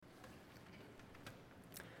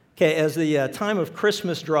Okay, as the time of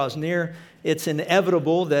Christmas draws near, it's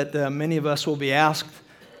inevitable that many of us will be asked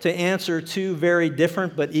to answer two very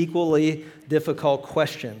different but equally difficult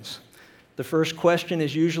questions. The first question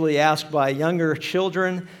is usually asked by younger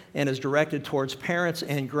children and is directed towards parents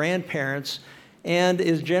and grandparents and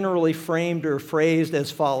is generally framed or phrased as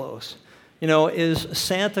follows. Is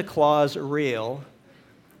Santa Claus real,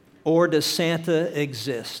 or does Santa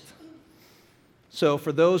exist? So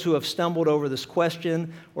for those who have stumbled over this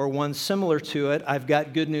question or one similar to it, I've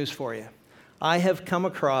got good news for you. I have come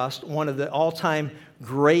across one of the all-time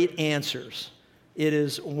great answers. It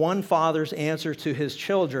is one father's answer to his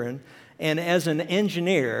children, and as an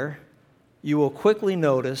engineer, you will quickly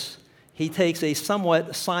notice he takes a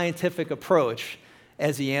somewhat scientific approach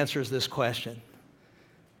as he answers this question.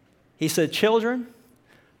 He said, children,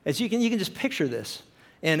 as you can just picture this.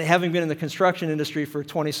 And having been in the construction industry for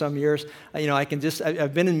 20-some years,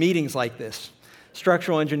 I've been in meetings like this.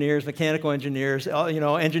 Structural engineers, mechanical engineers,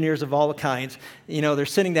 engineers of all the kinds. They're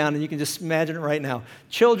sitting down, and you can just imagine it right now.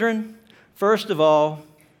 Children, first of all,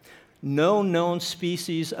 no known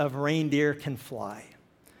species of reindeer can fly.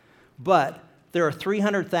 But there are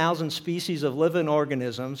 300,000 species of living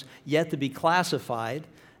organisms yet to be classified,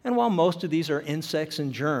 and while most of these are insects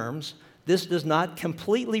and germs, this does not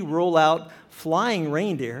completely rule out flying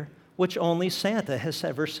reindeer, which only Santa has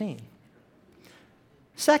ever seen.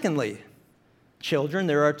 Secondly, children,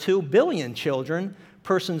 there are 2 billion children,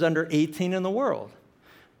 persons under 18 in the world.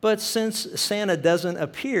 But since Santa doesn't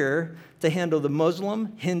appear to handle the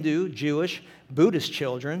Muslim, Hindu, Jewish, Buddhist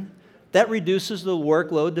children, that reduces the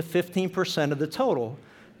workload to 15% of the total,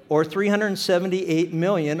 or 378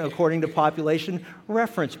 million according to Population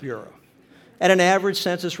Reference Bureau. At an average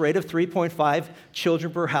census rate of 3.5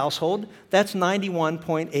 children per household, that's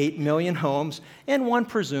 91.8 million homes, and one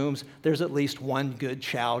presumes there's at least one good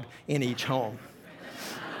child in each home.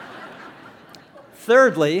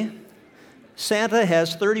 Thirdly, Santa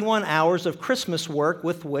has 31 hours of Christmas work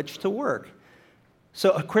with which to work.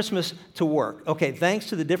 So Christmas to work. Okay, thanks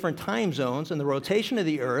to the different time zones and the rotation of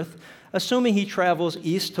the earth, assuming he travels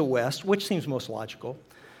east to west, which seems most logical,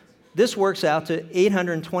 this works out to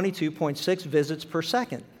 822.6 visits per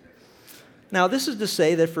second. Now, this is to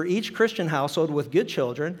say that for each Christian household with good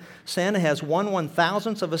children, Santa has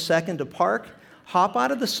 1/1000th of a second to park, hop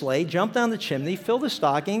out of the sleigh, jump down the chimney, fill the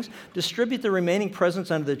stockings, distribute the remaining presents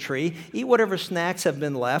under the tree, eat whatever snacks have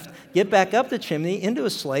been left, get back up the chimney, into a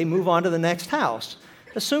sleigh, move on to the next house.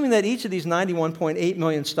 Assuming that each of these 91.8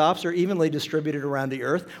 million stops are evenly distributed around the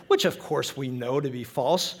earth, which of course we know to be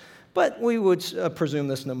false, but we would presume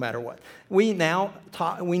this no matter what. We now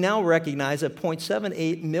recognize that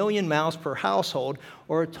 0.78 million miles per household,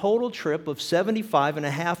 or a total trip of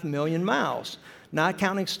 75.5 million miles, not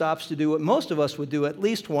counting stops to do what most of us would do at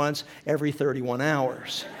least once every 31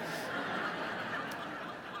 hours.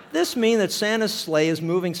 This means that Santa's sleigh is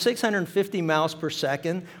moving 650 miles per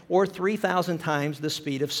second, or 3,000 times the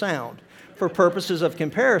speed of sound. For purposes of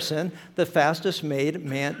comparison, the fastest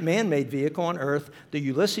man-made vehicle on Earth, the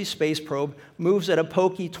Ulysses space probe, moves at a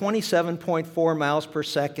pokey 27.4 miles per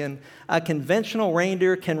second. A conventional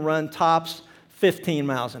reindeer can run tops 15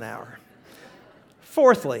 miles an hour.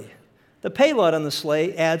 Fourthly, the payload on the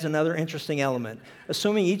sleigh adds another interesting element.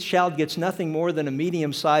 Assuming each child gets nothing more than a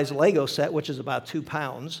medium-sized Lego set, which is about 2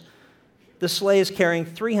 pounds, the sleigh is carrying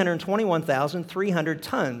 321,300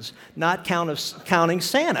 tons, not counting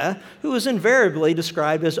Santa, who is invariably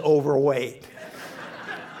described as overweight.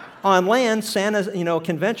 On land, Santa's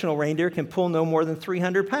conventional reindeer can pull no more than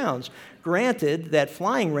 300 pounds. Granted that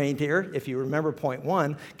flying reindeer, if you remember point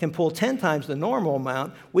 1, can pull 10 times the normal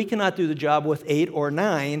amount. We cannot do the job with 8 or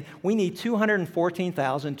 9. We need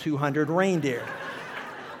 214,200 reindeer.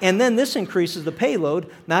 And then this increases the payload,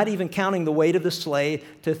 not even counting the weight of the sleigh,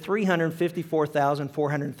 to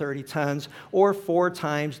 354,430 tons, or 4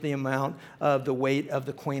 times the amount of the weight of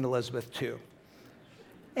the Queen Elizabeth II.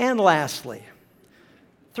 And lastly,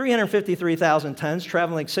 353,000 tons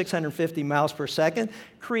traveling 650 miles per second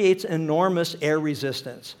creates enormous air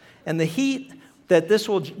resistance. And the heat that this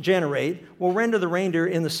will generate will render the reindeer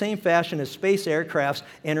in the same fashion as space aircrafts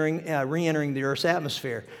re-entering the Earth's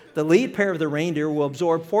atmosphere. The lead pair of the reindeer will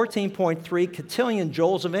absorb 14.3 cotillion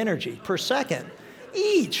joules of energy per second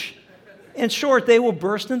each. In short, they will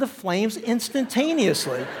burst into flames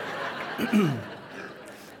instantaneously.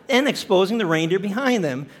 And exposing the reindeer behind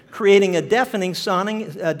them, creating a deafening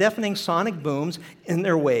sonic booms in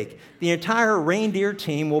their wake. The entire reindeer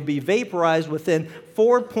team will be vaporized within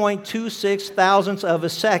 4.26 thousandths of a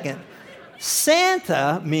second.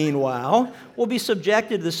 Santa, meanwhile, will be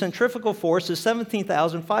subjected to the centrifugal force of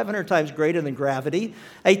 17,500 times greater than gravity.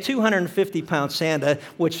 A 250-pound Santa,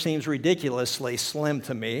 which seems ridiculously slim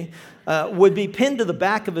to me, would be pinned to the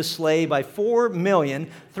back of a sleigh by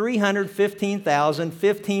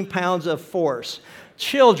 4,315,015 pounds of force.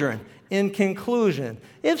 Children, in conclusion,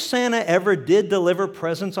 if Santa ever did deliver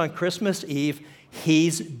presents on Christmas Eve,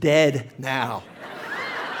 he's dead now.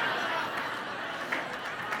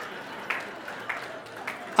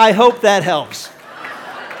 I hope that helps.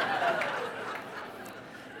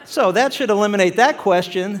 So that should eliminate that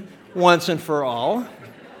question once and for all.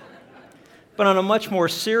 But on a much more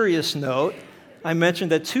serious note, I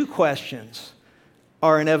mentioned that two questions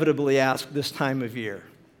are inevitably asked this time of year.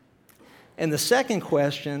 And the second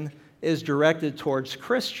question is directed towards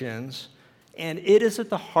Christians, and it is at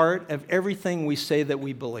the heart of everything we say that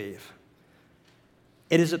we believe.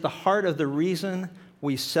 It is at the heart of the reason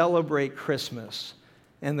we celebrate Christmas.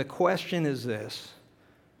 And the question is this: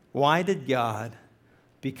 why did God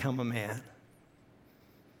become a man?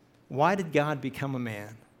 Why did God become a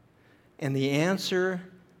man? And the answer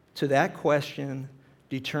to that question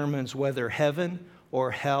determines whether heaven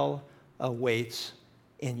or hell awaits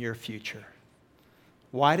in your future.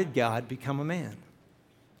 Why did God become a man?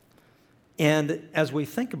 And as we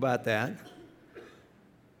think about that,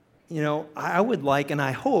 I would like, and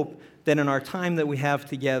I hope that in our time that we have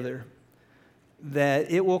together, that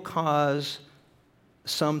it will cause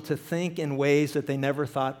some to think in ways that they never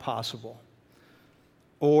thought possible,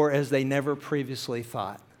 or as they never previously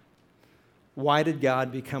thought. Why did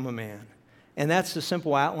God become a man? And that's the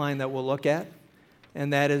simple outline that we'll look at,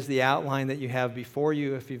 and that is the outline that you have before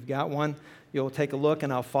you. If you've got one, you'll take a look,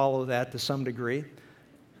 and I'll follow that to some degree.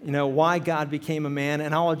 Why God became a man,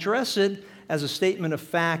 and I'll address it as a statement of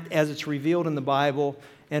fact as it's revealed in the Bible.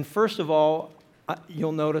 And first of all,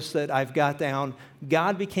 you'll notice that I've got down,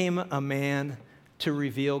 God became a man to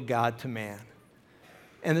reveal God to man.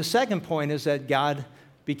 And the second point is that God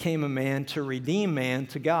became a man to redeem man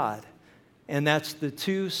to God. And that's the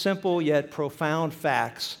two simple yet profound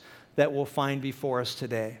facts that we'll find before us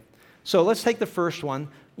today. So let's take the first one.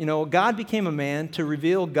 God became a man to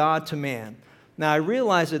reveal God to man. Now, I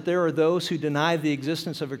realize that there are those who deny the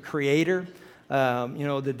existence of a creator, deny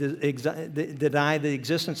the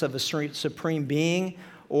existence of a supreme being,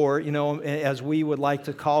 or, as we would like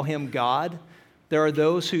to call him, God. There are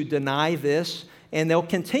those who deny this, and they'll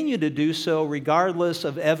continue to do so regardless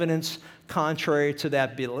of evidence contrary to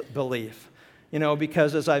that belief.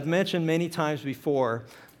 Because as I've mentioned many times before,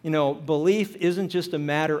 belief isn't just a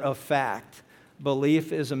matter of fact.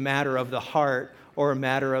 Belief is a matter of the heart or a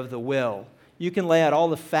matter of the will. You can lay out all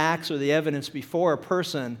the facts or the evidence before a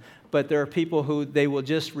person, but there are people who they will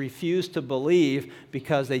just refuse to believe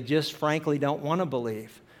because they just frankly don't want to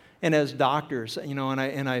believe. And as doctors,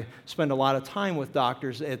 and I spend a lot of time with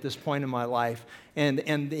doctors at this point in my life,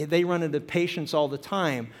 and they run into patients all the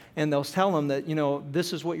time, and they'll tell them that,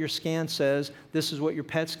 this is what your scan says, this is what your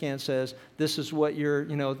PET scan says, this is what your,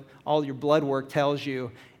 all your blood work tells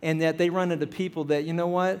you, and that they run into people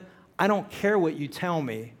that, I don't care what you tell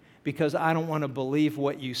me because I don't want to believe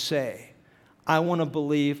what you say. I want to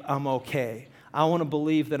believe I'm okay. I want to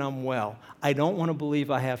believe that I'm well. I don't want to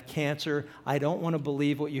believe I have cancer. I don't want to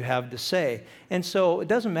believe what you have to say. And so it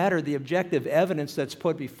doesn't matter the objective evidence that's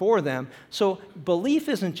put before them. So belief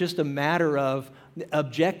isn't just a matter of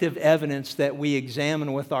objective evidence that we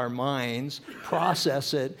examine with our minds,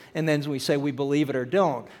 process it, and then we say we believe it or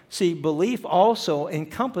don't. See, belief also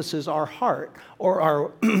encompasses our heart or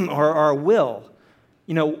our will.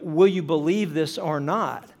 Will you believe this or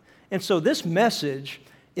not? And so this message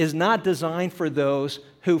is not designed for those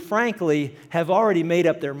who, frankly, have already made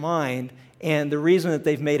up their mind, and the reason that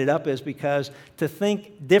they've made it up is because to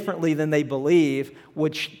think differently than they believe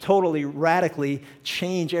would totally, radically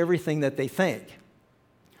change everything that they think.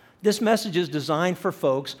 This message is designed for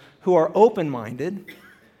folks who are open-minded,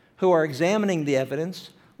 who are examining the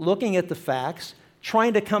evidence, looking at the facts,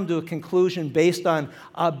 trying to come to a conclusion based on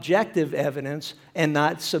objective evidence and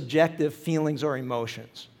not subjective feelings or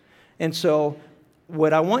emotions. And so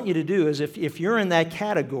what I want you to do is if you're in that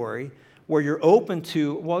category where you're open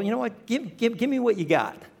to, well, you know what, give me what you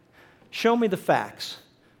got. Show me the facts.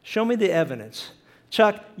 Show me the evidence.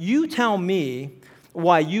 Chuck, you tell me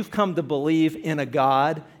why you've come to believe in a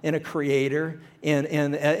God, in a creator, in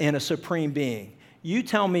a supreme being. You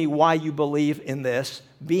tell me why you believe in this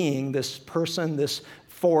being, this person, this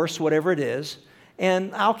force, whatever it is,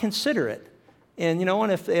 and I'll consider it. And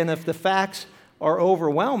if the facts are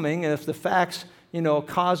overwhelming, and if the facts,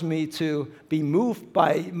 cause me to be moved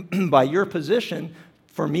by your position,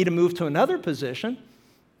 for me to move to another position,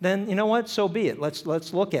 then you know what? So be it. Let's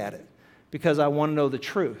look at it, because I want to know the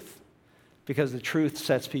truth, because the truth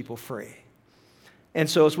sets people free. And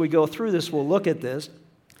so as we go through this, we'll look at this,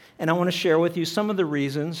 and I want to share with you some of the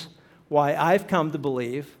reasons why I've come to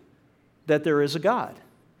believe that there is a God.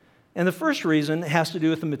 And the first reason has to do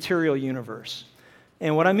with the material universe.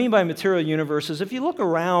 And what I mean by material universe is if you look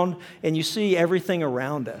around and you see everything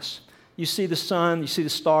around us, you see the sun, you see the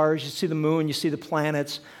stars, you see the moon, you see the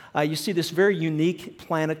planets, you see this very unique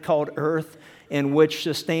planet called Earth, in which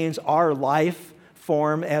sustains our life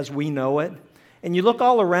form as we know it. And you look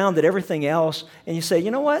all around at everything else and you say,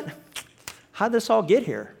 you know what? How did this all get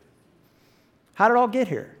here? How did it all get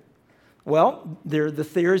here? Well, the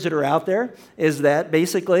theories that are out there is that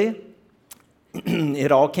basically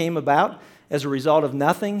it all came about as a result of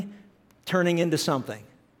nothing turning into something.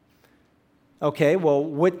 Okay, well,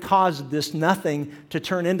 what caused this nothing to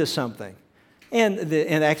turn into something? And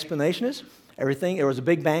the explanation is there was a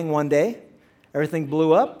big bang one day, everything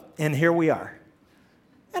blew up, and here we are.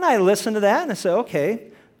 And I listened to that and I said,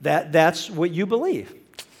 okay, that's what you believe.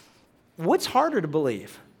 What's harder to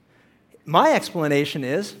believe? My explanation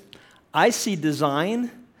is I see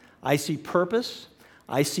design, I see purpose,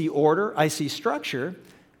 I see order, I see structure,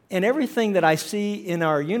 and everything that I see in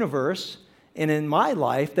our universe and in my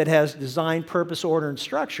life that has design, purpose, order, and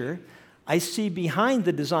structure, I see behind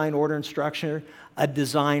the design, order, and structure a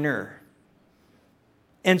designer.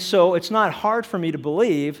 And so it's not hard for me to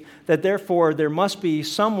believe that therefore there must be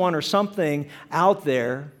someone or something out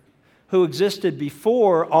there who existed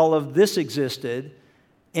before all of this existed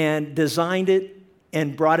and designed it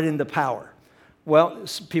and brought it into power. Well,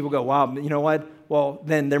 people go, wow, you know what? Well,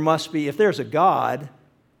 then there must be, if there's a God,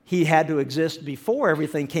 he had to exist before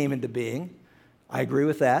everything came into being. I agree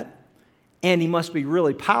with that. And he must be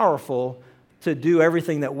really powerful to do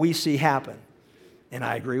everything that we see happen. And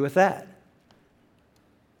I agree with that.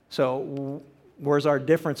 So where's our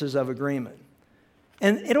differences of agreement?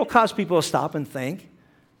 And it'll cause people to stop and think.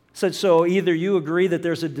 So either you agree that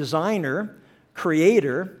there's a designer,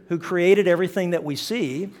 creator, who created everything that we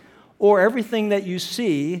see, or everything that you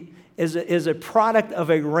see is a product of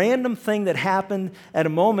a random thing that happened at a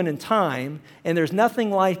moment in time, and there's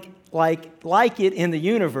nothing like it in the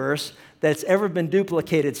universe that's ever been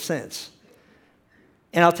duplicated since.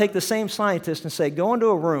 And I'll take the same scientist and say, go into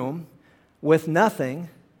a room with nothing.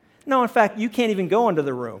 No, in fact, you can't even go into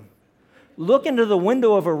the room. Look into the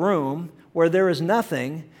window of a room where there is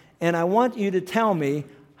nothing, and I want you to tell me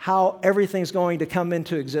how everything's going to come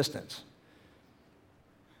into existence.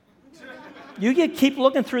 Keep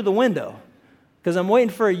looking through the window, because I'm waiting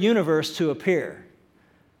for a universe to appear.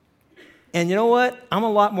 And you know what? I'm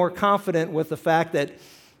a lot more confident with the fact that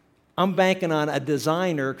I'm banking on a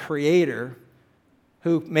designer, creator,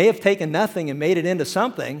 who may have taken nothing and made it into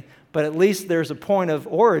something, but at least there's a point of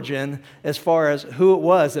origin as far as who it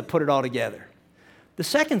was that put it all together. The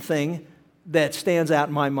second thing that stands out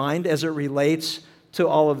in my mind as it relates to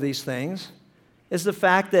all of these things is the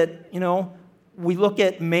fact that, we look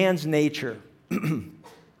at man's nature. In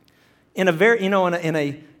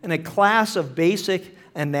a class of basic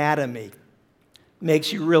anatomy,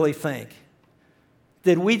 makes you really think.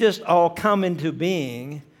 Did we just all come into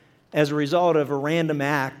being as a result of a random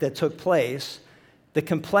act that took place? The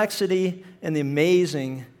complexity and the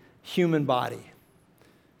amazing human body.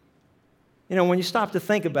 When you stop to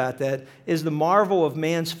think about that, is the marvel of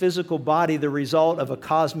man's physical body the result of a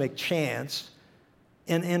cosmic chance?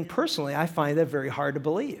 And personally, I find that very hard to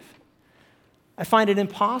believe. I find it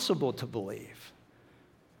impossible to believe.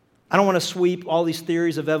 I don't want to sweep all these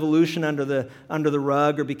theories of evolution under the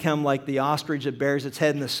rug or become like the ostrich that buries its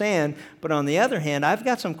head in the sand, but on the other hand, I've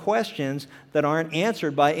got some questions that aren't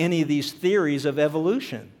answered by any of these theories of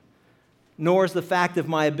evolution. Nor is the fact of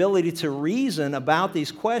my ability to reason about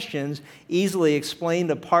these questions easily explained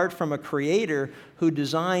apart from a creator who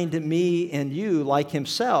designed me and you like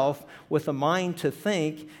himself with a mind to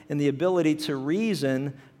think and the ability to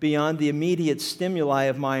reason beyond the immediate stimuli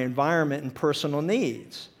of my environment and personal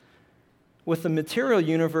needs. With the material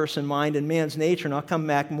universe in mind and man's nature, and I'll come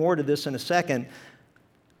back more to this in a second,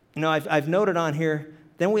 I've noted on here,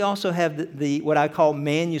 then we also have the what I call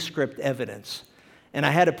manuscript evidence. And I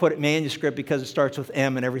had to put it manuscript because it starts with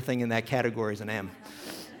M and everything in that category is an M.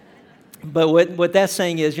 But what that's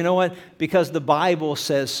saying is, you know what? Because the Bible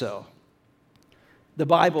says so. The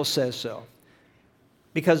Bible says so.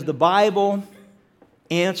 Because the Bible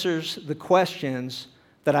answers the questions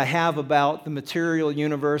that I have about the material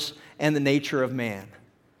universe and the nature of man.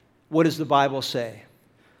 What does the Bible say?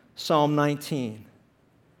 Psalm 19.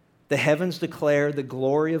 The heavens declare the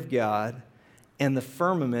glory of God, and the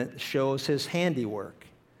firmament shows his handiwork.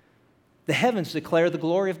 The heavens declare the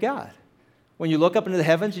glory of God. When you look up into the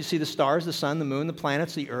heavens, you see the stars, the sun, the moon, the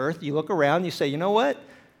planets, the earth. You look around and you say, you know what?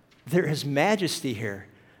 There is majesty here.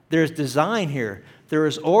 There is design here. There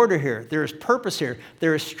is order here. There is purpose here.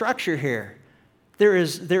 There is structure here. There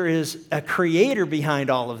is a creator behind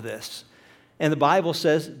all of this. And the Bible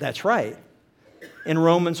says that's right. In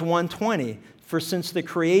Romans 1:20, for since the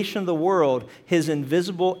creation of the world, his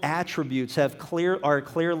invisible attributes are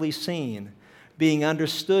clearly seen, being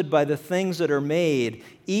understood by the things that are made,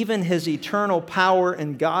 even his eternal power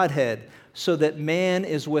and Godhead, so that man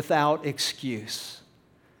is without excuse.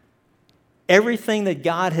 Everything that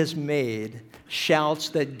God has made shouts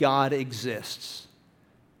that God exists.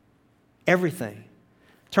 Everything.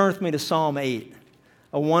 Turn with me to Psalm 8,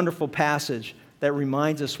 a wonderful passage that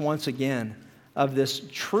reminds us once again of this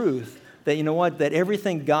truth that, you know what, that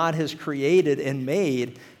everything God has created and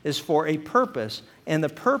made is for a purpose, and the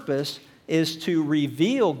purpose is to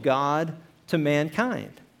reveal God to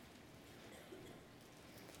mankind.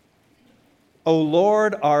 O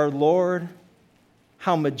Lord, our Lord,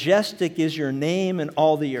 how majestic is your name in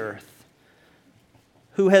all the earth,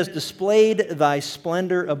 who has displayed thy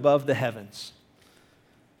splendor above the heavens.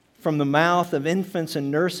 From the mouth of infants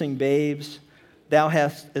and nursing babes, thou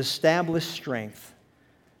hast established strength,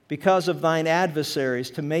 because of thine adversaries,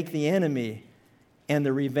 to make the enemy and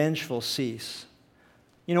the revengeful cease.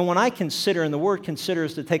 You know, when I consider, and the word consider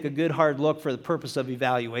is to take a good hard look for the purpose of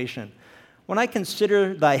evaluation. When I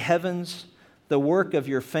consider thy heavens, the work of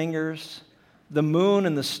your fingers, the moon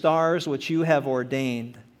and the stars which you have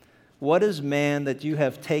ordained, what is man that you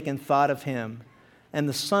have taken thought of him, and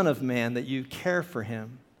the Son of Man that you care for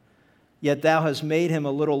him? Yet thou hast made him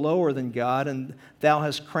a little lower than God, and thou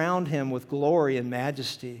hast crowned him with glory and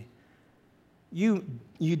majesty. You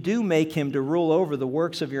do make him to rule over the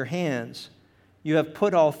works of your hands. You have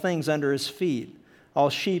put all things under his feet, all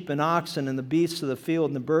sheep and oxen and the beasts of the field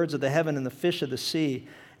and the birds of the heaven and the fish of the sea,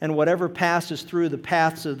 and whatever passes through the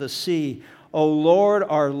paths of the sea. O Lord,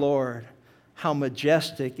 our Lord, how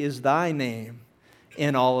majestic is thy name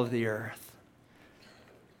in all of the earth.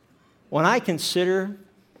 When I consider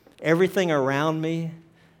everything around me,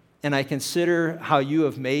 and I consider how you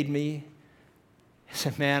have made me, I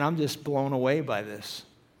said, man, I'm just blown away by this.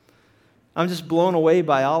 I'm just blown away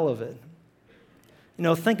by all of it. You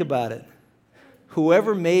know, think about it.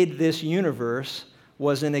 Whoever made this universe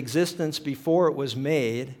was in existence before it was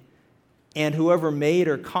made, and whoever made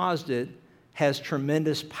or caused it has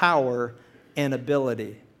tremendous power and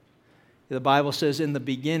ability. The Bible says, in the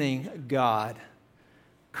beginning, God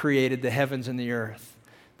created the heavens and the earth.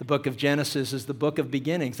 The book of Genesis is the book of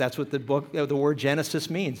beginnings. That's what the word Genesis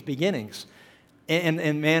means, beginnings.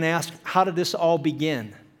 And man asked, how did this all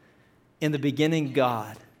begin? In the beginning,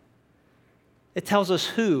 God. It tells us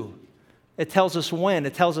who. It tells us when.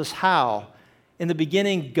 It tells us how. In the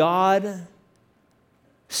beginning, God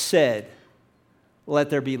said, let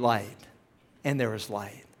there be light. And there was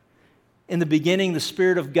light. In the beginning, the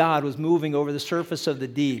Spirit of God was moving over the surface of the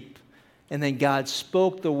deep. And then God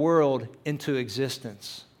spoke the world into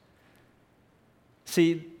existence.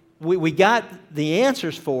 See, we got the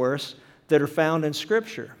answers for us that are found in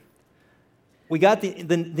Scripture. We got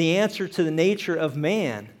the answer to the nature of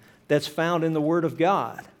man that's found in the Word of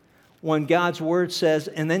God. When God's Word says,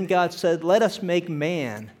 and then God said, let us make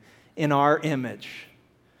man in our image,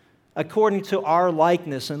 according to our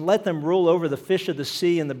likeness, and let them rule over the fish of the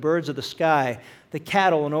sea and the birds of the sky, the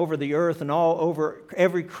cattle, and over the earth, and all over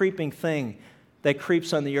every creeping thing that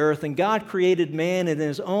creeps on the earth. And God created man in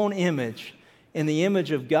his own image. In the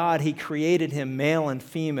image of God, he created him, male and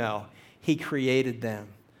female. He created them.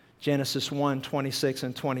 Genesis 1:26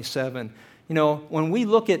 and 27. You know, when we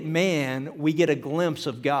look at man, we get a glimpse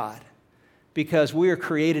of God because we are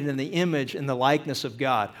created in the image and the likeness of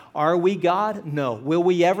God. Are we God? No. Will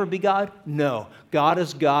we ever be God? No. God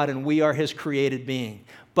is God and we are his created being.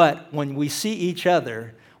 But when we see each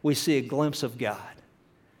other, we see a glimpse of God.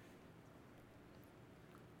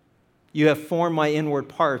 You have formed my inward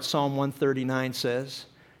parts, Psalm 139 says.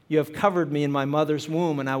 You have covered me in my mother's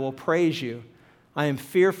womb, and I will praise you. I am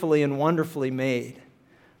fearfully and wonderfully made.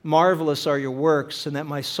 Marvelous are your works, and that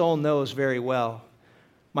my soul knows very well.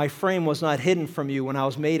 My frame was not hidden from you when I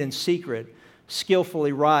was made in secret,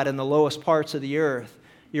 skillfully wrought in the lowest parts of the earth.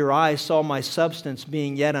 Your eyes saw my substance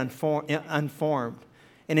being yet unformed.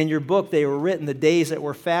 And in your book they were written the days that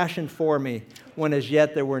were fashioned for me, when as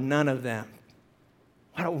yet there were none of them.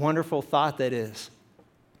 What a wonderful thought that is.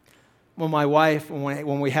 Well, my wife,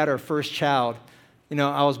 when we had our first child, you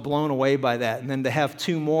know, I was blown away by that. And then to have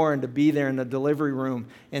two more and to be there in the delivery room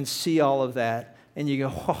and see all of that. And you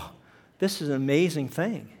go, oh, this is an amazing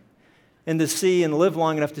thing. and to see and live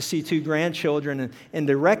long enough to see 2 grandchildren and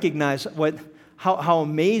to recognize how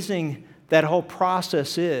amazing that whole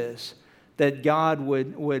process is, that God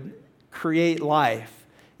would create life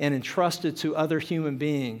and entrust it to other human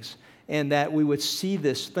beings, and that we would see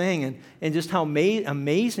this thing and just how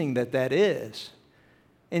amazing that is.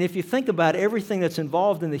 And if you think about everything that's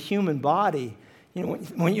involved in the human body,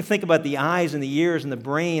 when you think about the eyes and the ears and the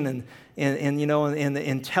brain and the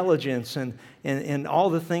intelligence and all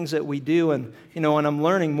the things that we do, and I'm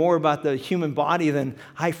learning more about the human body than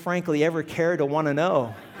I frankly ever care to want to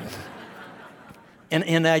know.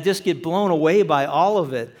 And I just get blown away by all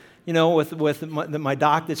of it. With my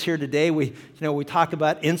doc that's here today, we talk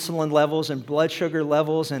about insulin levels and blood sugar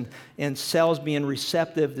levels and cells being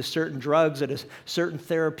receptive to certain drugs at a certain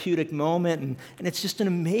therapeutic moment, and it's just an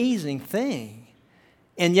amazing thing.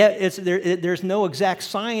 And yet there's no exact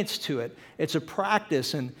science to it. It's a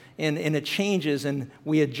practice, and it changes, and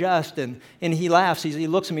we adjust. And he laughs. He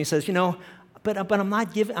looks at me and says, but I'm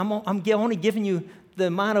not giving. I'm only giving you the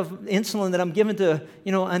amount of insulin that I'm giving to a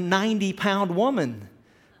 90-pound woman.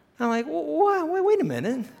 I'm like, wait a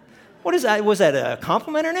minute. What is that? Was that a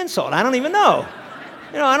compliment or an insult? I don't even know.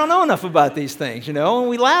 I don't know enough about these things, and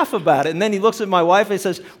we laugh about it. And then he looks at my wife and he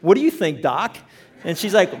says, what do you think, Doc? And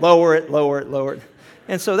she's like, lower it, lower it, lower it.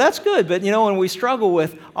 And so that's good. But, when we struggle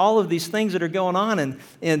with all of these things that are going on,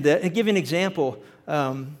 and give you an example,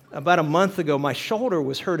 about a month ago, my shoulder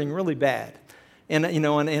was hurting really bad. And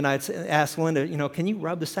I'd ask Linda, can you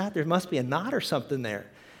rub this out? There must be a knot or something there.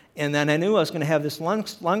 And then I knew I was going to have this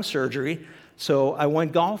lung surgery, so I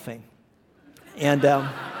went golfing. And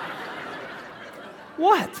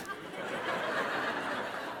what?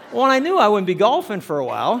 Well, I knew I wouldn't be golfing for a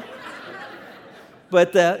while.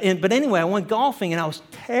 But anyway, I went golfing, and I was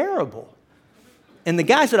terrible. And the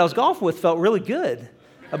guys that I was golfing with felt really good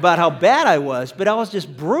about how bad I was, but I was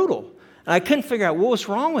just brutal. And I couldn't figure out what was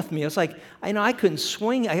wrong with me. It was like, I couldn't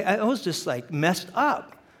swing. I was just like messed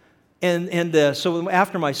up. And so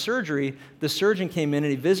after my surgery, the surgeon came in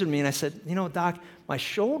and he visited me, and I said, Doc, my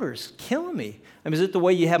shoulder's killing me. Is it the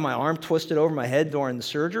way you had my arm twisted over my head during the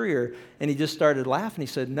surgery? And he just started laughing. He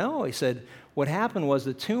said, no. He said, what happened was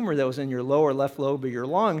the tumor that was in your lower left lobe of your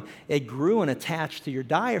lung, it grew and attached to your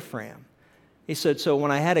diaphragm. He said, so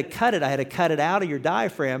when I had to cut it out of your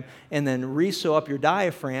diaphragm and then re-sew up your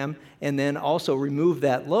diaphragm and then also remove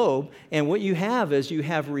that lobe. And what you have is you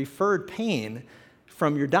have referred pain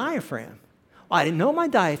from your diaphragm. Well, I didn't know my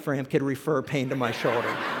diaphragm could refer pain to my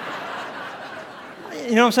shoulder.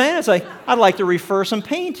 You know what I'm saying? It's like, I'd like to refer some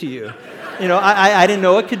pain to you. I didn't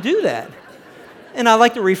know it could do that. And I'd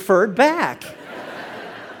like to refer it back.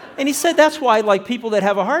 And he said that's why, like, people that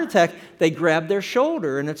have a heart attack, they grab their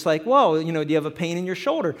shoulder. And it's like, well, do you have a pain in your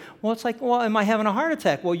shoulder? Well, it's like, well, am I having a heart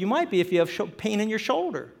attack? Well, you might be if you have pain in your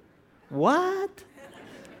shoulder. What?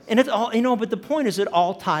 And it's all, but the point is it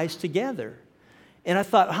all ties together. And I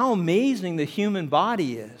thought how amazing the human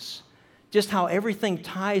body is, just how everything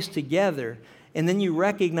ties together. And then you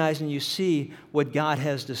recognize and you see what God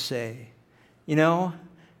has to say.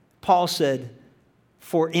 Paul said,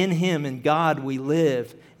 for in him, in God, we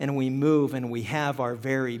live and we move and we have our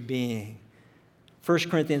very being. 1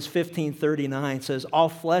 Corinthians 15:39 says, all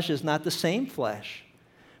flesh is not the same flesh,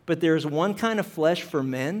 but there is one kind of flesh for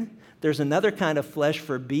men, there's another kind of flesh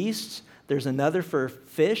for beasts, there's another for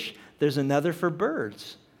fish, there's another for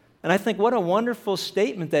birds. And I think what a wonderful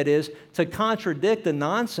statement that is to contradict the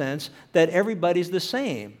nonsense that everybody's the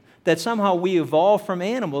same, that somehow we evolved from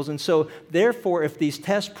animals. And so, therefore, if these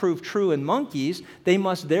tests prove true in monkeys, they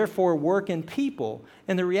must therefore work in people.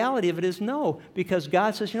 And the reality of it is no, because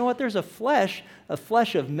God says, there's a flesh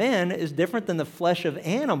of men is different than the flesh of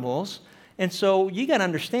animals. And so you got to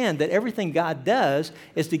understand that everything God does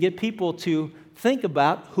is to get people to think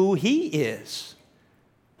about who He is.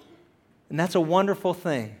 And that's a wonderful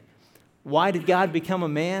thing. Why did God become a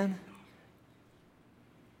man?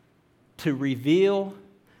 To reveal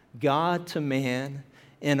God to man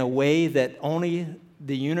in a way that only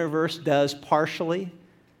the universe does partially,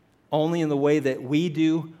 only in the way that we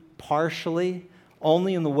do partially,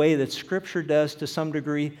 only in the way that Scripture does to some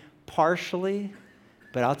degree partially.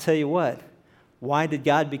 But I'll tell you what, why did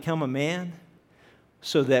God become a man?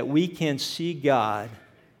 So that we can see God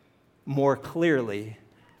more clearly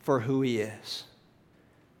for who He is.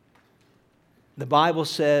 The Bible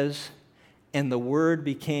says, and the Word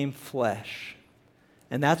became flesh.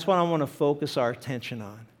 And that's what I want to focus our attention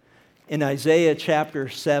on. In Isaiah chapter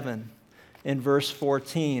 7, in verse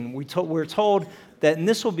 14, we're told that and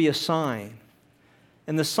this will be a sign.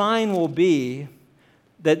 And the sign will be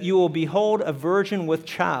that you will behold a virgin with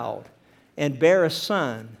child and bear a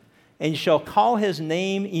son, and you shall call his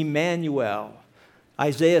name Emmanuel.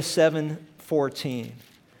 Isaiah 7:14.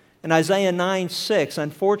 And Isaiah 9:6,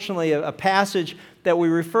 unfortunately, a passage that we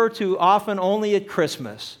refer to often only at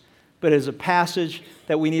Christmas, but is a passage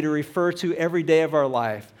that we need to refer to every day of our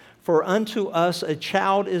life. For unto us a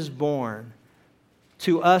child is born,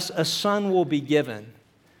 to us a son will be given,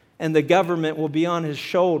 and the government will be on his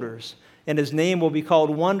shoulders, and his name will be called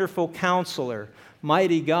Wonderful Counselor,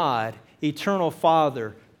 Mighty God, Eternal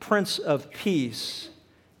Father, Prince of Peace.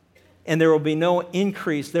 And there will be no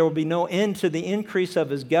increase, there will be no end to the increase of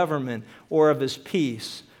his government or of his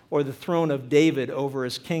peace or the throne of David over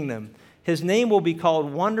his kingdom. His name will be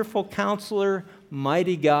called Wonderful Counselor,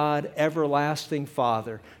 Mighty God, Everlasting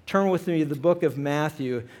Father. Turn with me to the book of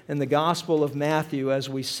Matthew and the Gospel of Matthew as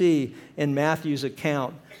we see in Matthew's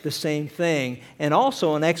account the same thing, and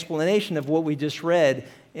also an explanation of what we just read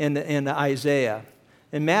in Isaiah.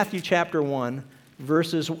 In Matthew chapter 1,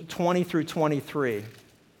 verses 20 through 23.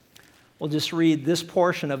 We'll just read this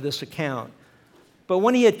portion of this account. But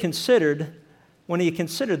when he had considered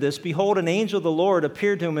this, behold, an angel of the Lord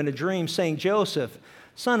appeared to him in a dream, saying, Joseph,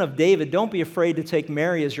 son of David, don't be afraid to take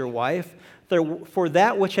Mary as your wife, for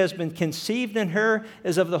that which has been conceived in her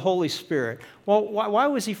is of the Holy Spirit. Well, why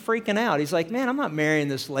was he freaking out? He's like, man, I'm not marrying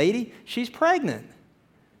this lady. She's pregnant.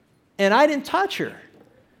 And I didn't touch her.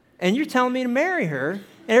 And you're telling me to marry her.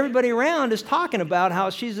 And everybody around is talking about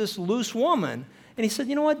how she's this loose woman. And he said,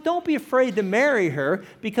 you know what, don't be afraid to marry her,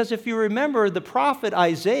 because if you remember, the prophet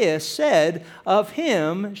Isaiah said of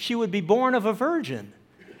him, she would be born of a virgin.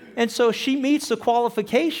 And so she meets the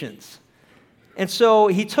qualifications. And so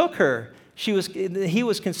he took her. He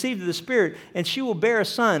was conceived of the Spirit, and she will bear a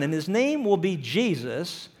son, and his name will be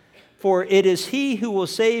Jesus, for it is he who will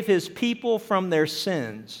save his people from their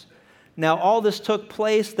sins. Now all this took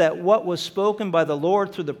place that what was spoken by the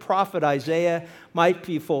Lord through the prophet Isaiah might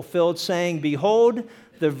be fulfilled, saying, Behold,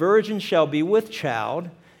 the virgin shall be with child,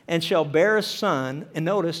 and shall bear a son, and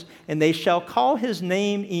notice, and they shall call his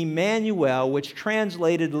name Emmanuel, which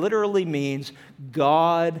translated literally means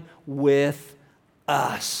God with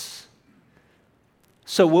us.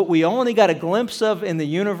 So what we only got a glimpse of in the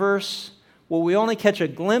universe, what we only catch a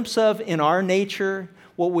glimpse of in our nature,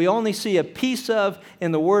 what we only see a piece of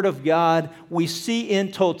in the Word of God, we see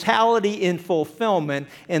in totality, in fulfillment,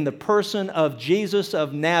 in the person of Jesus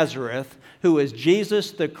of Nazareth, who is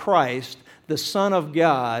Jesus the Christ, the Son of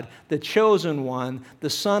God, the chosen one, the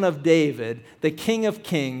Son of David, the King of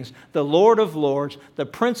Kings, the Lord of Lords, the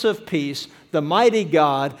Prince of Peace, the mighty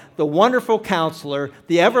God, the wonderful Counselor,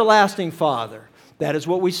 the everlasting Father. That is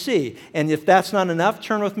what we see. And if that's not enough,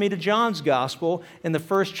 turn with me to John's Gospel in the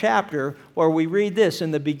first chapter, where we read this.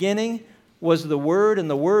 In the beginning was the Word, and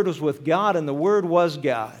the Word was with God, and the Word was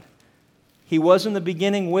God. He was in the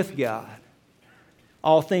beginning with God.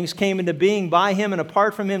 All things came into being by him, and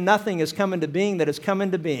apart from him nothing has come into being that has come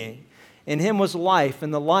into being. In him was life,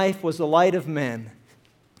 and the life was the light of men.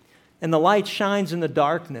 And the light shines in the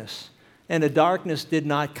darkness, and the darkness did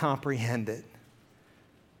not comprehend it.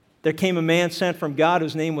 There came a man sent from God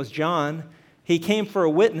whose name was John. He came for a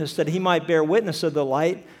witness, that he might bear witness of the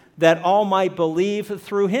light, that all might believe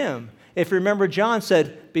through him. If you remember, John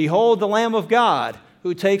said, Behold the Lamb of God,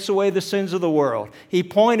 who takes away the sins of the world. He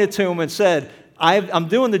pointed to him and said, I'm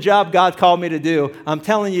doing the job God called me to do. I'm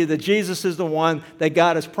telling you that Jesus is the one that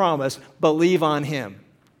God has promised. Believe on him.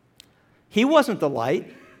 He wasn't the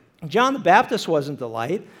light. John the Baptist wasn't the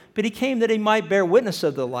light, but he came that he might bear witness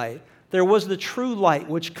of the light. There was the true light,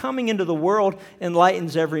 which coming into the world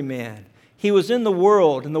enlightens every man. He was in the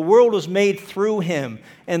world, and the world was made through him,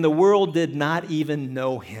 and the world did not even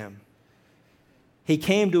know him. He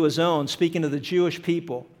came to his own, speaking to the Jewish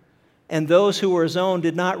people, and those who were his own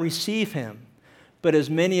did not receive him. But as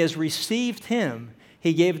many as received him,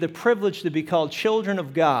 he gave the privilege to be called children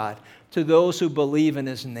of God to those who believe in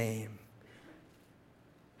his name,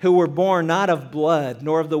 who were born not of blood,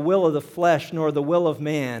 nor of the will of the flesh, nor the will of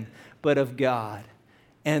man, but of God.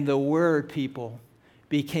 And the Word, people,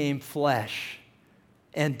 became flesh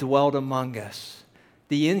and dwelt among us.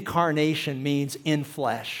 The incarnation means in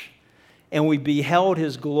flesh. And we beheld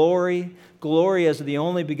his glory, glory as the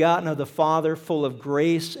only begotten of the Father, full of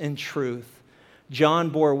grace and truth. John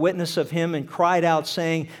bore witness of him and cried out,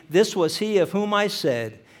 saying, This was he of whom I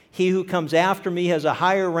said, He who comes after me has a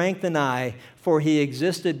higher rank than I, for he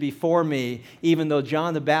existed before me. Even though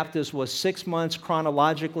John the Baptist was 6 months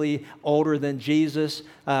chronologically older than Jesus,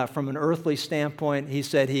 from an earthly standpoint, he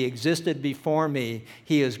said, He existed before me.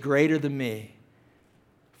 He is greater than me.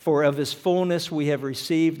 For of his fullness we have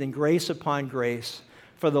received, and grace upon grace.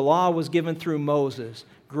 For the law was given through Moses,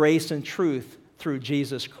 grace and truth through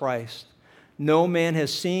Jesus Christ. No man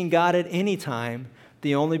has seen God at any time.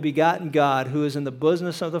 The only begotten God, who is in the bosom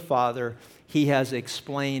of the Father, he has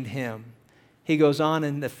explained him. He goes on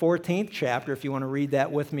in the 14th chapter, if you want to read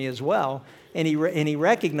that with me as well, and he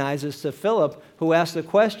recognizes to Philip, who asked the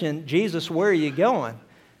question, Jesus, where are you going?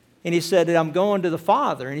 And he said, I'm going to the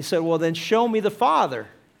Father. And he said, well, then show me the Father.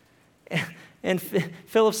 And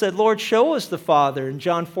Philip said, Lord, show us the Father. In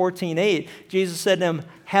John 14:8, Jesus said to him,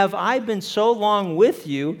 have I been so long with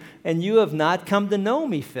you, and you have not come to know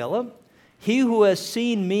me, Philip? He who has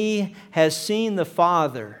seen me has seen the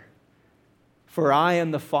Father, for I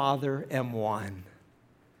and the Father am one.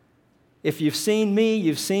 If you've seen me,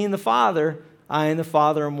 you've seen the Father. I and the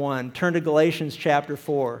Father am one. Turn to Galatians chapter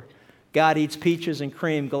 4. God eats peaches and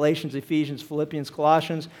cream. Galatians, Ephesians, Philippians,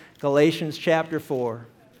 Colossians. Galatians chapter 4.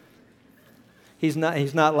 He's not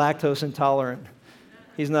lactose intolerant.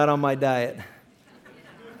 He's not on my diet.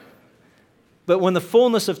 But when the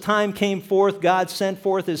fullness of time came forth, God sent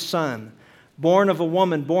forth his Son, born of a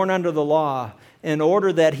woman, born under the law, in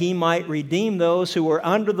order that he might redeem those who were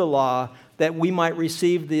under the law, that we might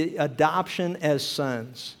receive the adoption as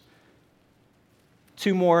sons.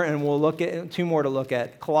 Two more to look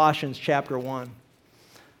at. Colossians chapter 1.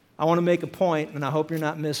 I want to make a point, and I hope you're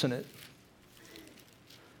not missing it.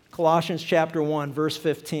 Colossians chapter 1, verse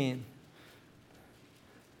 15.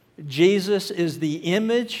 Jesus is the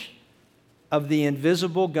image of the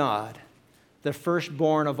invisible God, the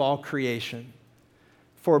firstborn of all creation.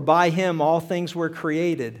 For by him all things were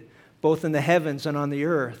created, both in the heavens and on the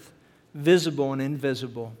earth, visible and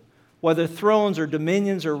invisible. Whether thrones or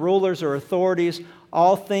dominions or rulers or authorities,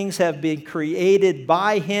 all things have been created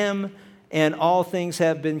by him, and all things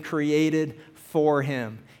have been created for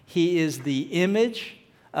him. He is the image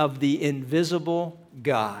of the invisible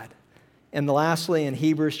God. And lastly, in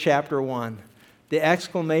Hebrews chapter 1, the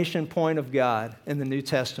exclamation point of God in the New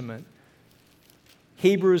Testament.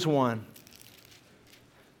 Hebrews 1.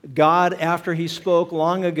 God, after he spoke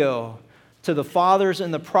long ago to the fathers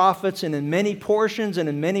and the prophets, and in many portions and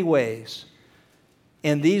in many ways,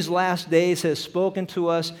 in these last days has spoken to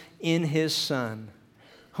us in his Son,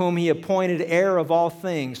 whom he appointed heir of all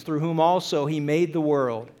things, through whom also he made the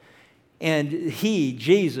world. And he,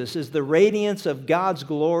 Jesus, is the radiance of God's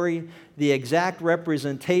glory, the exact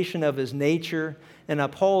representation of his nature, and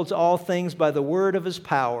upholds all things by the word of his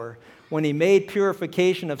power. When he made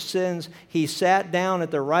purification of sins, he sat down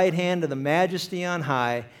at the right hand of the Majesty on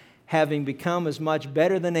high, having become as much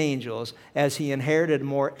better than angels, as he inherited a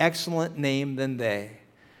more excellent name than they.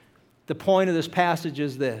 The point of this passage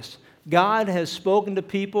is this: God has spoken to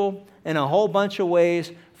people in a whole bunch of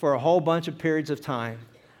ways for a whole bunch of periods of time.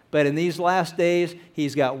 But in these last days,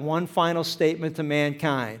 he's got one final statement to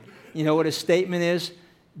mankind. You know what his statement is?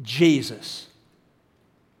 Jesus.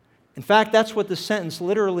 In fact, that's what the sentence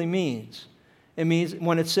literally means. It means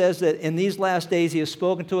when it says that in these last days he has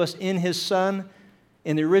spoken to us in his Son,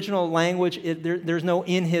 in the original language, there's no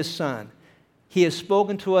in his Son. He has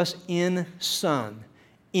spoken to us in Son,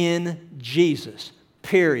 in Jesus,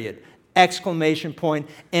 period. Exclamation point,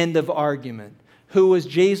 end of argument. Who is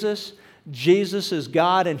Jesus? Jesus is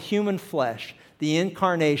God in human flesh, the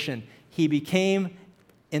incarnation. He became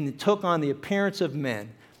and took on the appearance of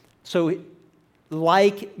men. So,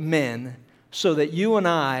 like men, so that you and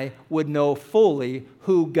I would know fully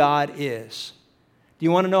who God is. Do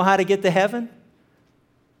you want to know how to get to heaven?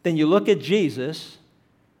 Then you look at Jesus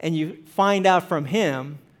and you find out from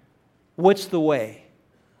him what's the way.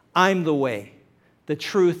 I'm the way, the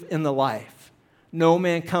truth, and the life. No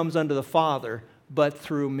man comes unto the Father but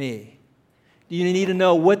through me. Do you need to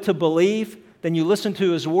know what to believe? Then you listen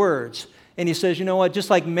to his words. And he says, you know what, just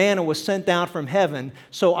like manna was sent down from heaven,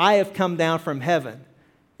 so I have come down from heaven.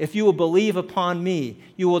 If you will believe upon me,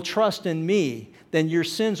 you will trust in me, then your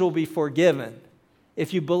sins will be forgiven.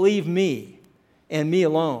 If you believe me and me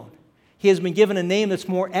alone. He has been given a name that's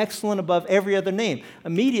more excellent above every other name.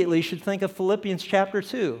 Immediately you should think of Philippians chapter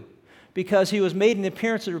 2. Because he was made in the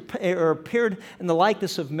appearance or appeared in the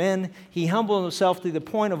likeness of men, he humbled himself to the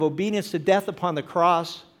point of obedience to death upon the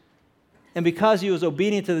cross. And because he was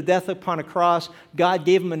obedient to the death upon a cross, God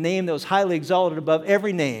gave him a name that was highly exalted above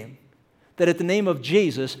every name. That at the name of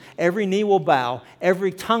Jesus, every knee will bow,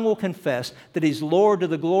 every tongue will confess that he's Lord to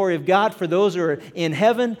the glory of God for those who are in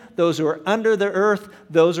heaven, those who are under the earth,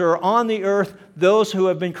 those who are on the earth, those who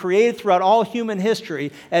have been created throughout all human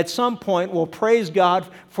history, at some point will praise God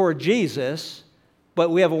for Jesus, but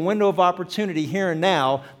we have a window of opportunity here and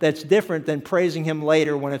now that's different than praising him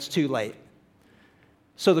later when it's too late.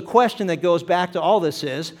 So the question that goes back to all this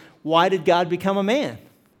is, why did God become a man?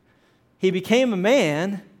 He became a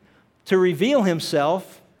man to reveal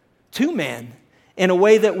himself to men in a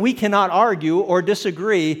way that we cannot argue or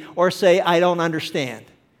disagree or say, I don't understand.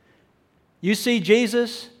 You see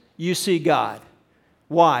Jesus, you see God.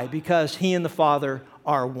 Why? Because He and the Father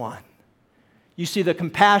are one. You see the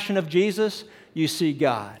compassion of Jesus, you see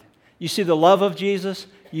God. You see the love of Jesus,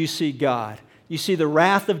 you see God. You see the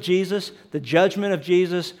wrath of Jesus, the judgment of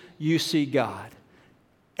Jesus, you see God.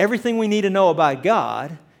 Everything we need to know about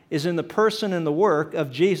God is in the person and the work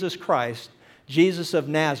of Jesus Christ, Jesus of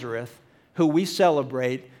Nazareth, who we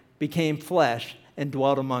celebrate became flesh and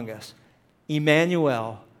dwelt among us.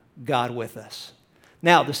 Emmanuel, God with us.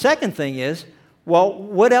 Now, the second thing is, well,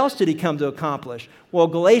 what else did He come to accomplish? Well,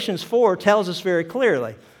 Galatians 4 tells us very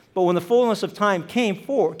clearly. But when the fullness of time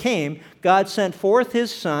came, God sent forth His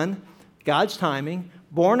Son, God's timing,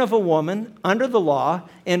 born of a woman, under the law,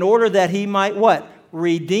 in order that He might what?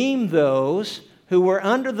 Redeem those who were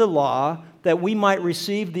under the law, that we might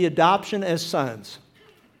receive the adoption as sons.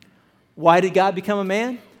 Why did God become a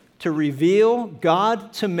man? To reveal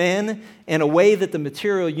God to men in a way that the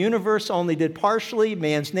material universe only did partially.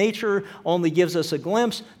 Man's nature only gives us a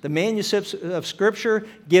glimpse. The manuscripts of Scripture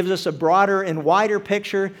gives us a broader and wider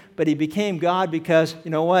picture. But He became God because,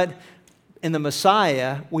 you know what? In the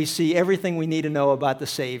Messiah, we see everything we need to know about the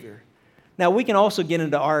Savior. Now, we can also get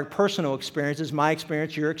into our personal experiences, my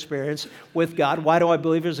experience, your experience with God. Why do I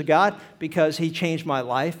believe there's a God? Because He changed my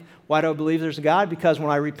life. Why do I believe there's a God? Because when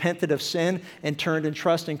I repented of sin and turned in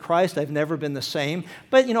trust in Christ, I've never been the same.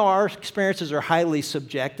 But, our experiences are highly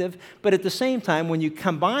subjective. But at the same time, when you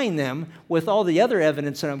combine them with all the other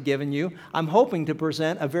evidence that I'm giving you, I'm hoping to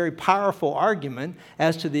present a very powerful argument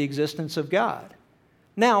as to the existence of God.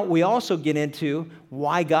 Now, we also get into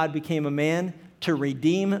why God became a man, to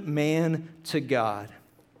redeem man to God.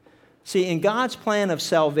 See, in God's plan of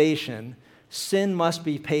salvation, sin must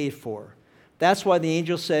be paid for. That's why the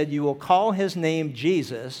angel said, you will call His name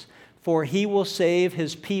Jesus, for He will save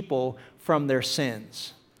His people from their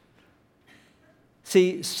sins.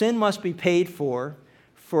 See, sin must be paid for,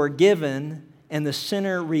 forgiven, and the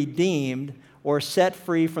sinner redeemed or set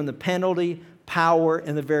free from the penalty, power,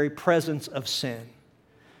 and the very presence of sin.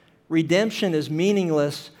 Redemption is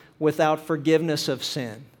meaningless without forgiveness of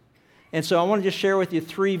sin. And so I want to just share with you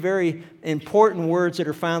three very important words that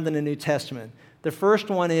are found in the New Testament. The first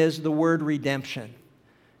one is the word redemption.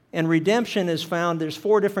 And redemption is found, there's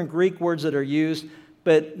 4 different Greek words that are used,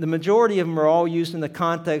 but the majority of them are all used in the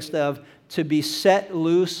context of to be set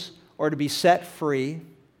loose or to be set free,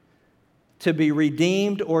 to be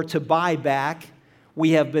redeemed or to buy back.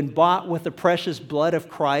 We have been bought with the precious blood of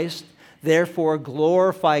Christ, therefore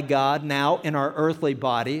glorify God now in our earthly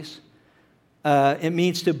bodies. It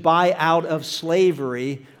means to buy out of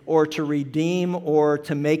slavery or to redeem or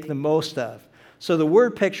to make the most of. So the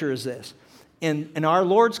word picture is this. In our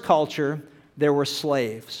Lord's culture, there were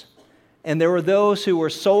slaves. And there were those who were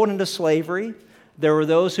sold into slavery. There were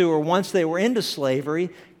those who were, once they were into slavery,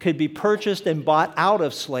 could be purchased and bought out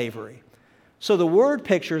of slavery. So the word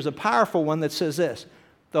picture is a powerful one that says this.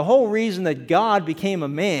 The whole reason that God became a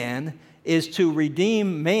man is to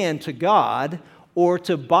redeem man to God or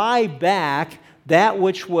to buy back that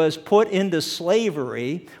which was put into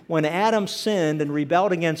slavery. When Adam sinned and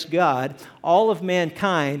rebelled against God, all of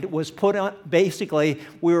mankind was put on, basically,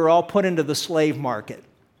 we were all put into the slave market.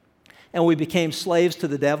 And we became slaves to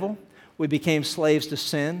the devil. We became slaves to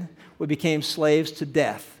sin. We became slaves to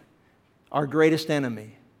death, our greatest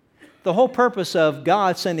enemy. The whole purpose of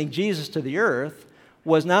God sending Jesus to the earth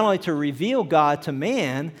was not only to reveal God to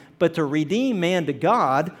man, but to redeem man to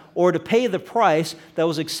God, or to pay the price that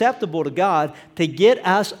was acceptable to God to get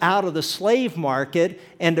us out of the slave market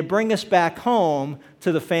and to bring us back home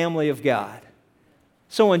to the family of God.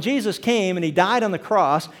 So when Jesus came and He died on the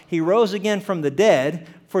cross, He rose again from the dead.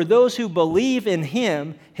 For those who believe in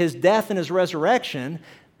Him, His death and His resurrection,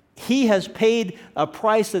 He has paid a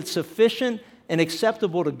price that's sufficient and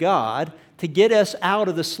acceptable to God to get us out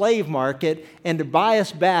of the slave market and to buy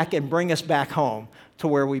us back and bring us back home to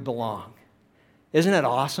where we belong. Isn't that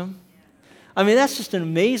awesome? I mean, that's just an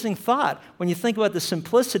amazing thought when you think about the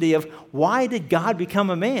simplicity of why did God become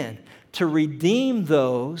a man? To redeem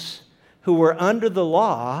those who were under the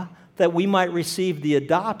law that we might receive the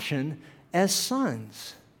adoption as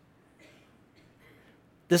sons.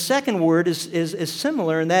 The second word is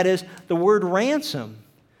similar, and that is the word ransom.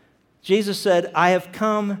 Jesus said, I have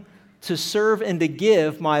come to serve and to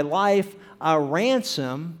give my life a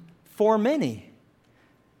ransom for many.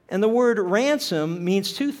 And the word ransom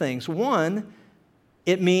means 2 things. One,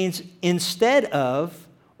 it means instead of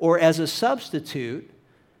or as a substitute.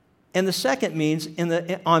 And the second means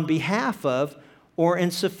on behalf of or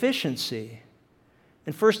in sufficiency.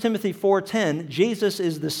 In 1 Timothy 4:10, Jesus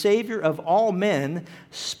is the Savior of all men,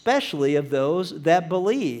 especially of those that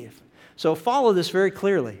believe. So follow this very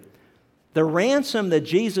clearly. The ransom that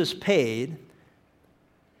Jesus paid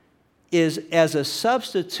is as a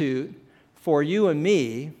substitute for you and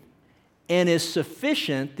me, and is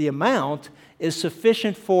sufficient, the amount is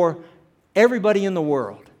sufficient for everybody in the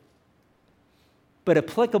world, but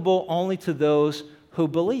applicable only to those who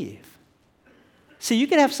believe. See, you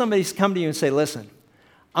can have somebody come to you and say, listen,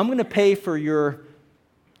 I'm going to pay for your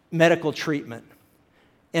medical treatment,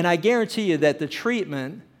 and I guarantee you that the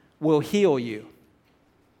treatment will heal you.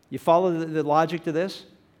 You follow the logic to this?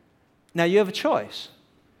 Now you have a choice.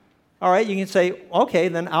 All right, you can say, okay,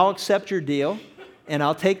 then I'll accept your deal, and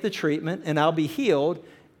I'll take the treatment, and I'll be healed,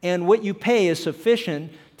 and what you pay is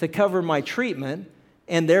sufficient to cover my treatment,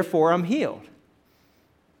 and therefore I'm healed.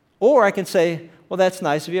 Or I can say, well, that's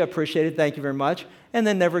nice of you, I appreciate it, thank you very much, and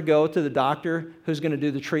then never go to the doctor who's going to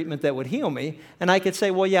do the treatment that would heal me, and I could say,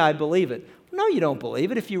 well, yeah, I believe it. No, you don't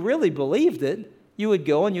believe it. If you really believed it, you would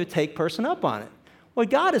go and you would take person up on it. What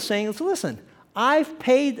God is saying is, listen, I've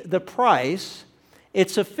paid the price.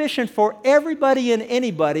 It's sufficient for everybody and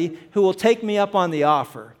anybody who will take me up on the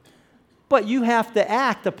offer. But you have to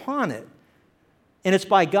act upon it. And it's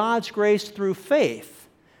by God's grace through faith.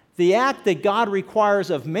 The act that God requires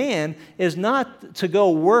of man is not to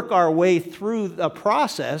go work our way through the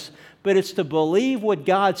process, but it's to believe what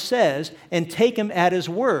God says and take Him at His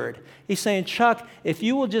word. He's saying, Chuck, if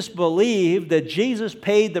you will just believe that Jesus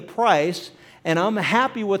paid the price, and I'm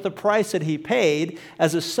happy with the price that He paid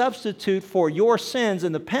as a substitute for your sins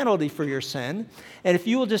and the penalty for your sin, and if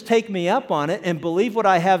you will just take me up on it and believe what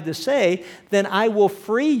I have to say, then I will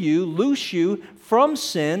free you, loose you from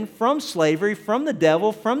sin, from slavery, from the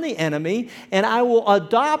devil, from the enemy, and I will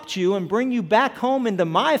adopt you and bring you back home into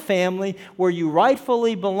my family where you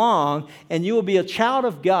rightfully belong, and you will be a child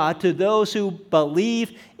of God to those who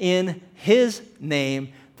believe in His name,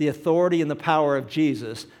 the authority and the power of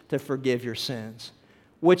Jesus to forgive your sins.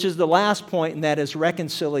 Which is the last point, and that is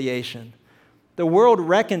reconciliation. The word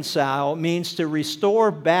reconcile means to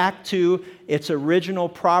restore back to its original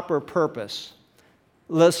proper purpose.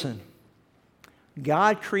 Listen,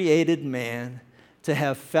 God created man to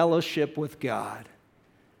have fellowship with God.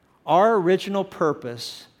 Our original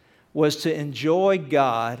purpose was to enjoy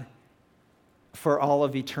God for all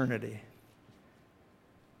of eternity.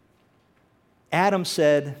 Adam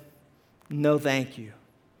said, no thank you.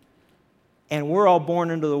 And we're all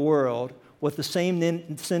born into the world with the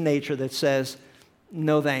same sin nature that says,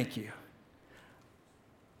 no thank you.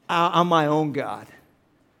 I'm my own God.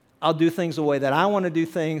 I'll do things the way that I want to do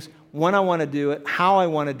things, when I want to do it, how I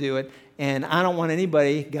want to do it, and I don't want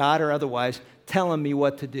anybody, God or otherwise, telling me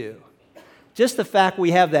what to do. Just the fact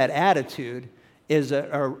we have that attitude is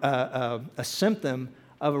a symptom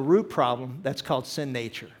of a root problem that's called sin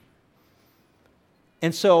nature.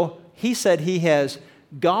 And so he said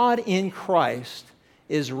God in Christ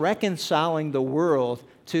is reconciling the world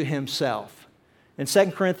to Himself. In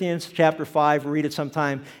 2 Corinthians chapter 5, read it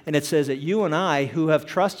sometime, and it says that you and I, who have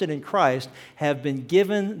trusted in Christ, have been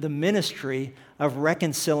given the ministry of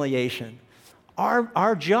reconciliation.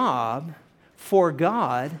 Our job for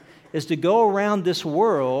God is to go around this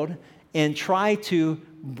world and try to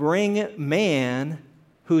bring man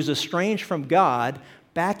who's estranged from God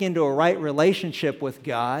back into a right relationship with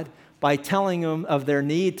God by telling them of their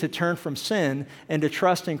need to turn from sin and to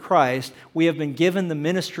trust in Christ. We have been given the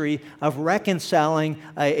ministry of reconciling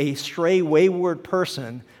a stray, wayward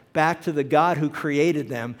person back to the God who created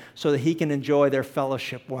them so that He can enjoy their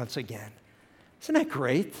fellowship once again. Isn't that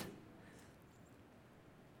great?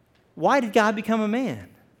 Why did God become a man?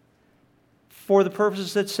 For the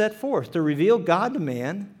purposes that's set forth, to reveal God to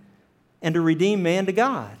man and to redeem man to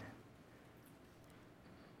God.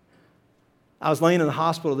 I was laying in the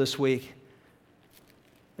hospital this week,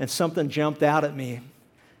 and something jumped out at me,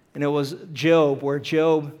 and it was Job, where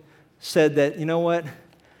Job said that, you know what?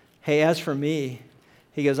 Hey, as for me,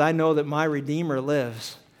 he goes, I know that my Redeemer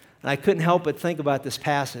lives. And I couldn't help but think about this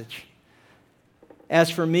passage.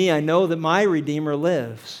 As for me, I know that my Redeemer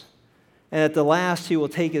lives, and at the last He will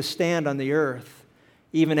take His stand on the earth.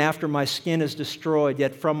 Even after my skin is destroyed,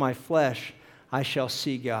 yet from my flesh I shall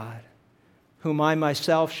see God, whom I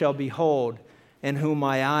myself shall behold, and whom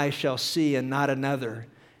my eyes shall see, and not another.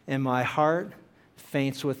 And my heart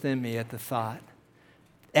faints within me at the thought.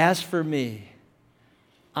 As for me,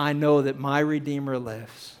 I know that my Redeemer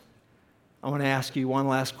lives. I want to ask you one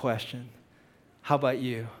last question. How about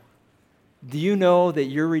you? Do you know that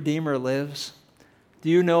your Redeemer lives? Do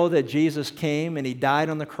you know that Jesus came and He died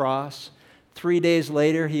on the cross? 3 days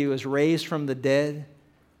later, He was raised from the dead.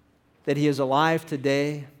 that he is alive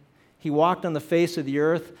today. He walked on the face of the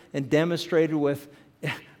earth and demonstrated with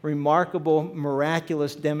remarkable,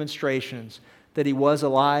 miraculous demonstrations that he was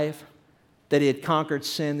alive, that he had conquered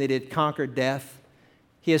sin, that he had conquered death.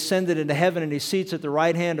 He ascended into heaven and he seats at the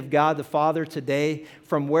right hand of God the Father today,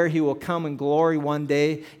 from where he will come in glory one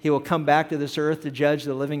day. He will come back to this earth to judge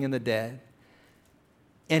the living and the dead.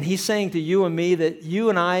 And he's saying to you and me that you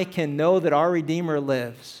and I can know that our Redeemer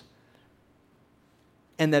lives.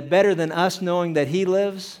 And that better than us knowing that he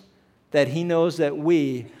lives, that he knows that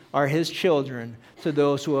we are his children to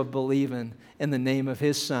those who have believed in the name of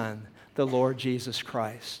his Son, the Lord Jesus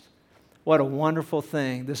Christ. What a wonderful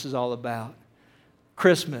thing this is all about.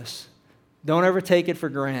 Christmas, don't ever take it for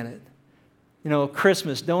granted.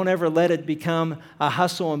 Christmas, don't ever let it become a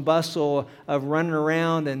hustle and bustle of running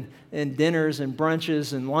around and dinners and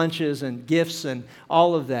brunches and lunches and gifts and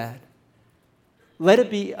all of that. Let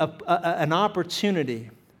it be an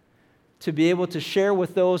opportunity to be able to share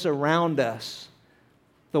with those around us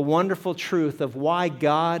the wonderful truth of why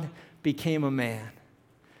God became a man,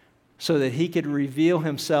 so that he could reveal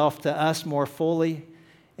himself to us more fully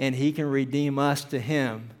and he can redeem us to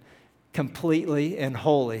him completely and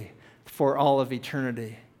wholly for all of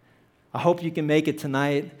eternity. I hope you can make it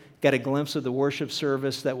tonight. Got a glimpse of the worship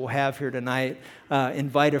service that we'll have here tonight.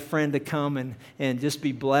 Invite a friend to come and just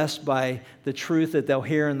be blessed by the truth that they'll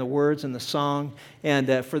hear in the words and the song.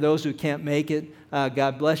 And for those who can't make it,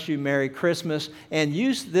 God bless you. Merry Christmas. And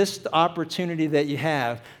use this opportunity that you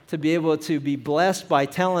have to be able to be blessed by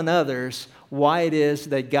telling others why it is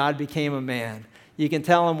that God became a man. You can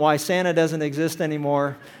tell them why Santa doesn't exist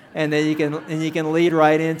anymore. And then you can lead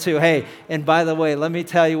right into, hey, and by the way, let me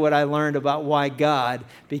tell you what I learned about why God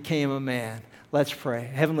became a man. Let's pray.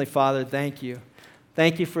 Heavenly Father, thank you.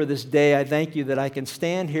 Thank you for this day. I thank you that I can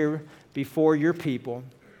stand here before your people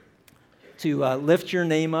to lift your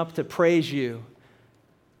name up, to praise you,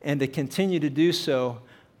 and to continue to do so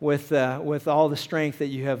with all the strength that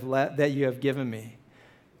you have given me.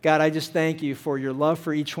 God, I just thank you for your love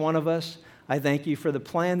for each one of us. I thank you for the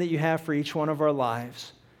plan that you have for each one of our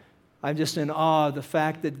lives. I'm just in awe of the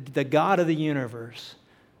fact that the God of the universe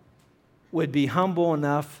would be humble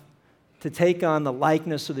enough to take on the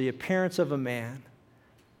likeness or the appearance of a man,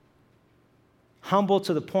 humble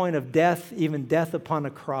to the point of death, even death upon a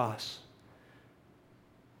cross,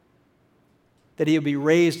 that he would be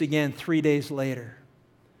raised again 3 days later.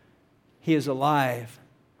 He is alive,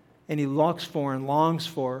 and he looks for and longs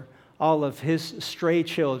for all of his stray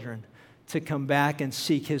children to come back and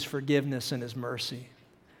seek his forgiveness and his mercy.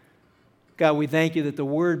 God, we thank you that the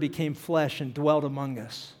Word became flesh and dwelt among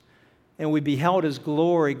us. And we beheld his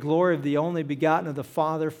glory, glory of the only begotten of the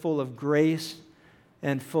Father, full of grace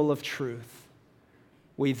and full of truth.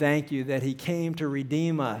 We thank you that he came to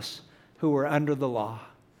redeem us who were under the law,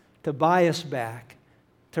 to buy us back,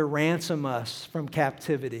 to ransom us from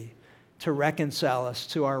captivity, to reconcile us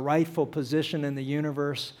to our rightful position in the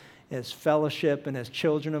universe as fellowship and as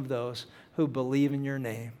children of those who believe in your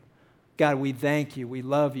name. God, we thank you, we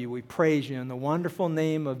love you, we praise you in the wonderful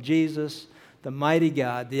name of Jesus, the mighty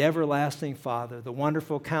God, the everlasting Father, the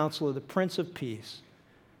wonderful Counselor, the Prince of Peace.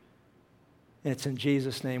 And it's in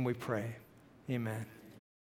Jesus' name we pray. Amen.